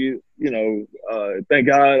happy, thank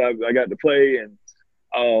God I got to play. And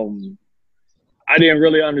I didn't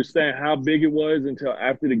really understand how big it was until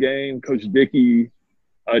after the game. Coach Dickey,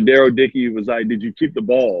 Daryl Dickey was like, did you keep the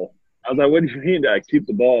ball? I was like, what do you mean that I keep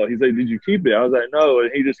the ball? He's like, did you keep it? I was like, no. And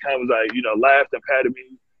he just kind of was like, laughed and patted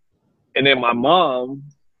me. And then my mom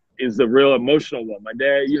is the real emotional one. My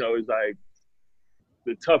dad, is like,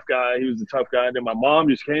 the tough guy. He was the tough guy. And then my mom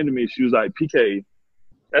just came to me. She was like, PK,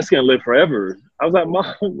 that's going to live forever. I was like,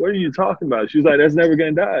 Mom, what are you talking about? She was like, that's never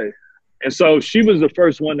going to die. And so she was the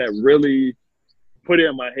first one that really put it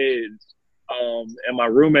in my head. And my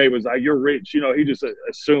roommate was like, you're rich. He just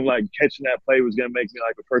assumed like catching that play was going to make me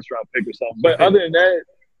like a first-round pick or something. But other than that,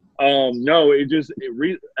 no,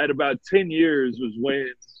 at about 10 years was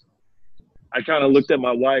when I kind of looked at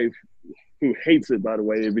my wife, who hates it, by the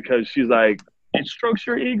way, because she's like, it strokes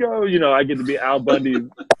your ego. I get to be Al Bundy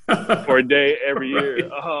for a day every year.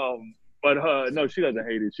 But no, she doesn't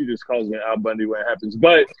hate it. She just calls me Al Bundy when it happens.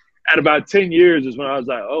 But at about 10 years is when I was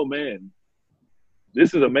like, oh, man,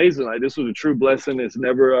 this is amazing. Like, this was a true blessing. It's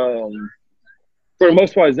never, for the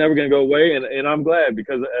most part, it's never going to go away. And I'm glad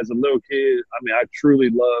because as a little kid, I mean, I truly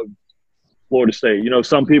loved Florida State.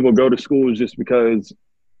 Some people go to schools just because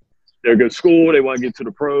they're a good school. They want to get to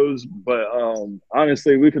the pros. But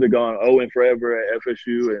honestly, we could have gone 0 and forever at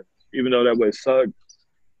FSU. And even though that would have sucked,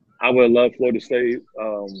 I would have loved Florida State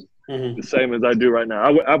the same as I do right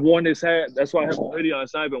now. I've worn this hat. That's why I have a hoodie on.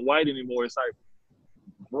 It's not even white anymore. It's like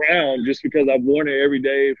brown just because I've worn it every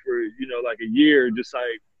day for, like a year, just like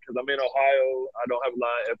because I'm in Ohio. I don't have a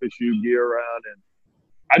lot of FSU gear around.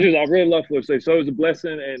 And I really love Florida State. So it was a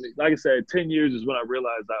blessing. And like I said, 10 years is when I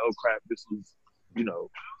realized that, oh, crap, this is –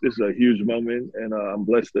 this is a huge moment, and I'm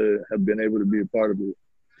blessed to have been able to be a part of it.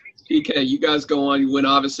 PK, you guys go on. You win.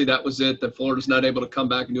 Obviously, that was it. That Florida's not able to come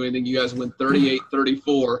back and do anything. You guys win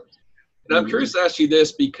 38-34. And I'm curious to ask you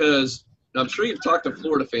this because I'm sure you've talked to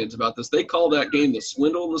Florida fans about this. They call that game the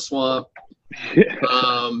swindle in the swamp.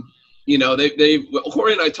 You know,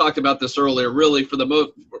 Corey and I talked about this earlier. Really, for the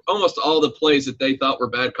most, almost all the plays that they thought were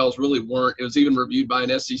bad calls really weren't. It was even reviewed by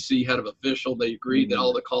an SEC head of official. They agreed that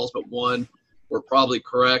all the calls but one were probably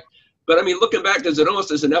correct. But I mean, looking back, as an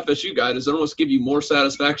FSU guy, does it almost give you more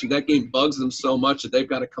satisfaction? That game bugs them so much that they've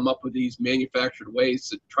got to come up with these manufactured ways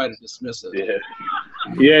to try to dismiss it.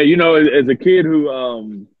 Yeah. You know, as a kid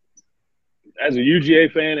who, as a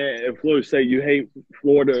UGA fan at Florida State, you hate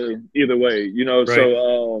Florida either way. You know, right.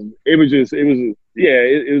 So it was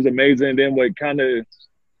amazing. And then what kind of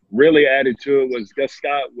really added to it was Gus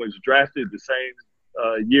Scott was drafted the same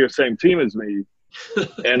year, same team as me.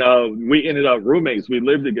 And we ended up roommates. We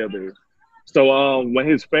lived together. So when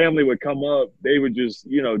his family would come up, they would just,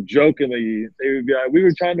 you know, jokingly, they would be like, we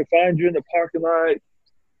were trying to find you in the parking lot.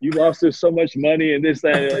 You lost us so much money and this,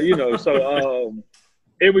 that, you know. So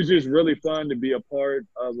it was just really fun to be a part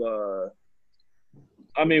of,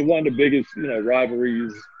 one of the biggest, you know,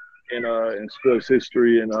 rivalries in sports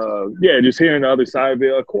history. And, just hearing the other side of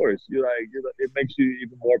it, of course, it makes you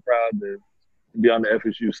even more proud to be on the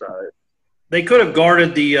FSU side. They could have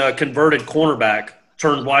guarded the converted cornerback,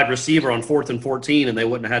 turned wide receiver on 4th and 14, and they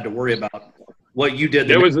wouldn't have had to worry about what you did.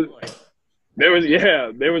 There was a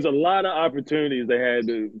lot of opportunities they had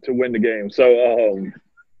to win the game. So,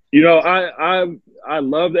 you know, I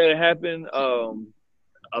love that it happened. A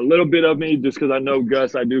little bit of me, just because I know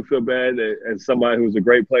Gus, I do feel bad that as somebody who's a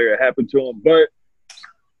great player, it happened to him. But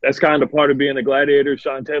that's kind of part of being a gladiator.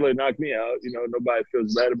 Sean Taylor knocked me out. You know, nobody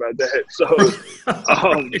feels bad about that. So,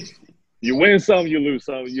 you win some, you lose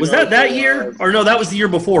some. Was that year? Or no, that was the year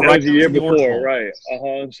before, right? That was the year before, right.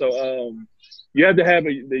 So you had to have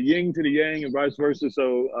the yin to the yang and vice versa.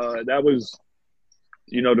 So that was,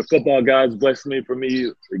 you know, the football gods blessed me for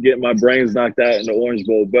me getting my brains knocked out in the Orange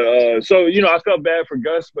Bowl. But so, you know, I felt bad for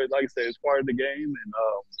Gus, but like I said, it's part of the game. And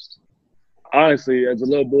honestly, as a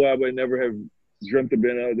little boy, I would never have dreamt of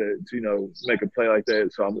being able to, you know, make a play like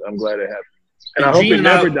that. So I'm glad it happened. And I hope it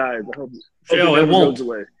never dies. I hope it never goes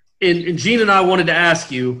away. And Gene and I wanted to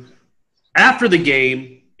ask you, after the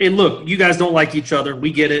game, and look, you guys don't like each other.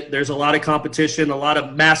 We get it. There's a lot of competition, a lot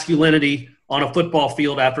of masculinity on a football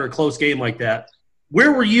field after a close game like that.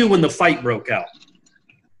 Where were you when the fight broke out?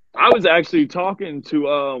 I was actually talking to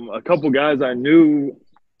a couple guys I knew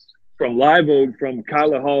from Live Oak, from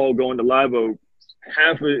Kyler Hall going to Live Oak.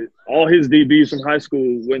 All his DBs from high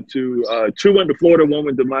school went to two went to Florida, one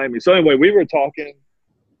went to Miami. So anyway, we were talking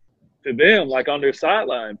to them like on their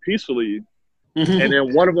sideline peacefully, and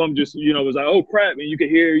then one of them just, you know, was like, "Oh crap!" and you could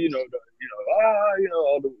hear,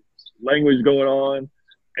 all the language going on.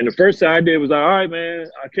 And the first thing I did was like, "All right, man,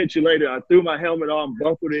 I'll catch you later." I threw my helmet on,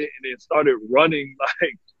 buckled it, and then started running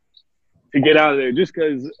like to get out of there, just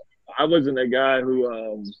because I wasn't that guy who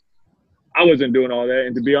I wasn't doing all that.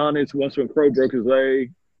 And to be honest, once when Crow broke his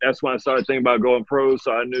leg, that's when I started thinking about going pro.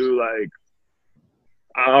 So I knew like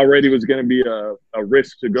I already was going to be a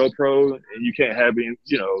risk to go pro, and you can't have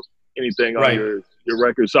anything on your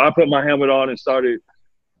record. So I put my helmet on and started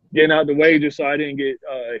getting out the way just so I didn't get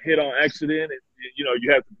hit on accident. And, you know,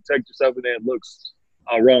 you have to protect yourself, and then it looks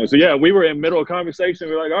wrong. So, yeah, we were in middle of conversation.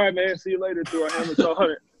 We were like, all right, man, see you later, threw our helmets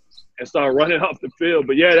on and started running off the field.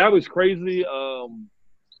 But, yeah, that was crazy. I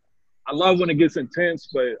love when it gets intense,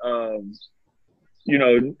 but you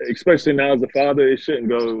know, especially now as a father, it shouldn't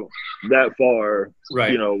go that far,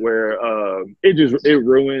 you know, where it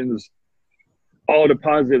ruins all the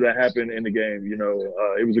positive that happened in the game. You know,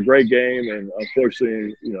 it was a great game, and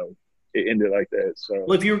unfortunately, you know, it ended like that. So,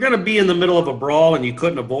 well, if you were going to be in the middle of a brawl and you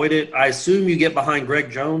couldn't avoid it, I assume you get behind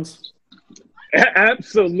Greg Jones.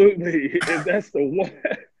 Absolutely. If that's the one,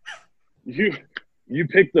 you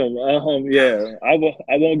picked them. Yeah, I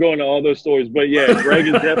won't go into all those stories, but yeah, Greg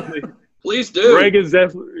is definitely. Please do. Greg is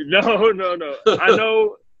definitely no. I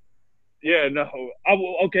know. Yeah, no.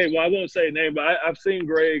 Okay, well, I won't say a name, but I've seen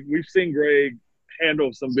Greg. We've seen Greg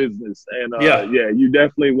handle some business, and yeah, you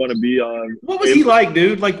definitely want to be on. What was he like,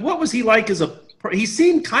 dude? Like, what was he like as a? He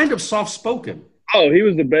seemed kind of soft spoken. Oh, he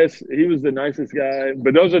was the best. He was the nicest guy.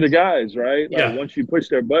 But those are the guys, right? Like, once you push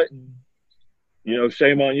their button, you know,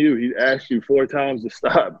 shame on you. He asked you 4 times to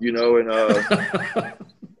stop. You know, and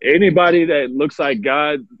anybody that looks like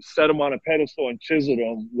God set them on a pedestal and chiseled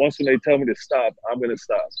them, once when they tell me to stop, I'm going to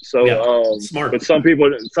stop. So, smart. But some people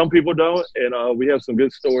don't, and we have some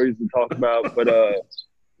good stories to talk about. But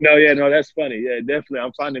no, that's funny. Yeah, definitely.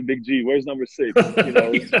 I'm finding Big G. Where's number 6? You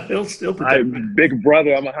know, he'll still protect me. Big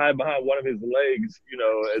brother. I'm gonna hide behind one of his legs. You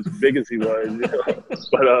know, as big as he was. You know?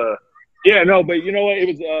 But yeah, no. But you know what? It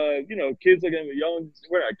was you know, kids are gonna be young.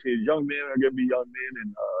 We're not kids. Young men are gonna be young men,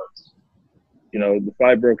 and the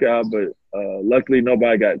fight broke out, but luckily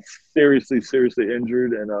nobody got seriously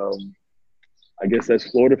injured, and I guess that's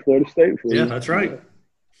Florida State for you. Yeah, that's right.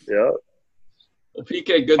 Yeah. Well,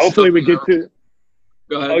 PK, good hopefully stuff. We get to.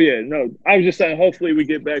 Go ahead. Oh yeah, no, I was just saying. Hopefully we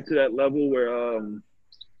get back to that level where,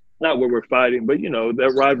 not where we're fighting, but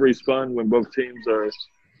that rivalry's fun when both teams are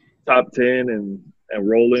top 10 and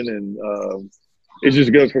rolling, and it's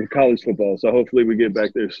just good for college football. So hopefully we get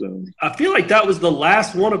back there soon. I feel like that was the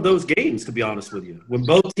last one of those games, to be honest with you, when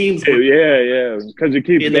both teams were, yeah, because it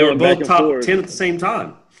keeps and they were going back both and top forth. 10 at the same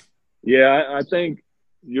time. Yeah, I think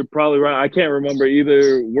you're probably right. I can't remember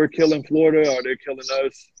either we're killing Florida or they're killing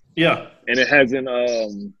us. Yeah, and it hasn't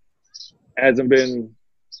been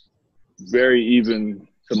very even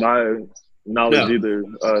to my knowledge either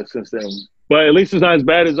since then. But at least it's not as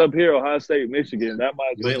bad as up here, Ohio State, Michigan. That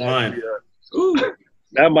might you ain't lying.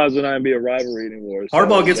 as well not be a rivalry anymore. So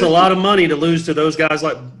Harbaugh gets a lot of money to lose to those guys,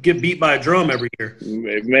 like get beat by a drum every year.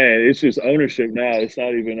 Man, it's just ownership now. It's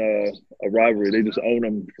not even a rivalry. They just own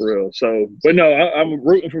them for real. So, but no, I'm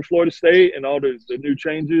rooting for Florida State and all the new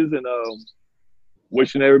changes, and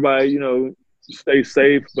wishing everybody, stay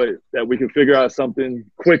safe, but that we can figure out something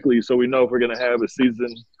quickly so we know if we're going to have a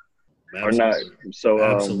season or not. So,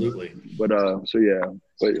 absolutely. So yeah.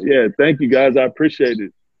 But yeah, thank you guys. I appreciate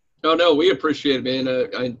it. No, we appreciate it, man.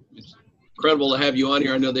 It's incredible to have you on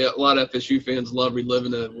here. I know that a lot of FSU fans love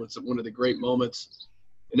reliving what's one of the great moments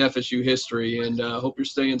in FSU history, and hope you're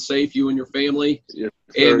staying safe, you and your family. Yes,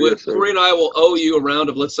 and Corey and I will owe you a round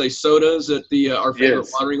of, let's say, sodas at our favorite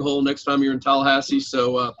watering hole next time you're in Tallahassee.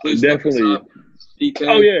 So please definitely. Look us up. DK.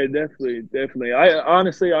 Oh yeah, definitely.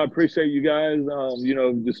 I appreciate you guys.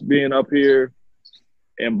 Just being up here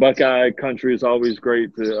in Buckeye country is always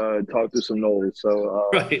great to talk to some Noles. So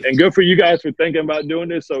right. And good for you guys for thinking about doing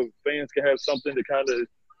this, so fans can have something to kind of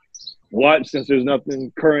watch since there's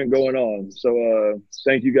nothing current going on. So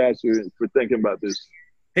thank you guys for thinking about this.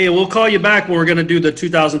 Hey, we'll call you back when we're going to do the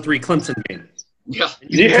 2003 Clemson game. Yeah.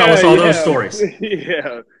 You can tell us all those stories.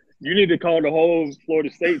 Yeah. You need to call the whole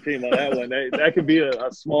Florida State team on that one. That could be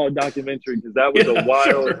a small documentary, because that was a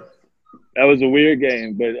wild that was a weird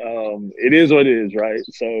game. But it is what it is, right?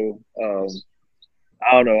 So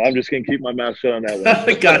I don't know. I'm just going to keep my mouth shut on that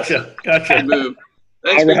one. Gotcha. Good move.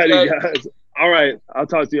 Thanks, all righty, guys. All right. I'll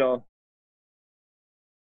talk to y'all.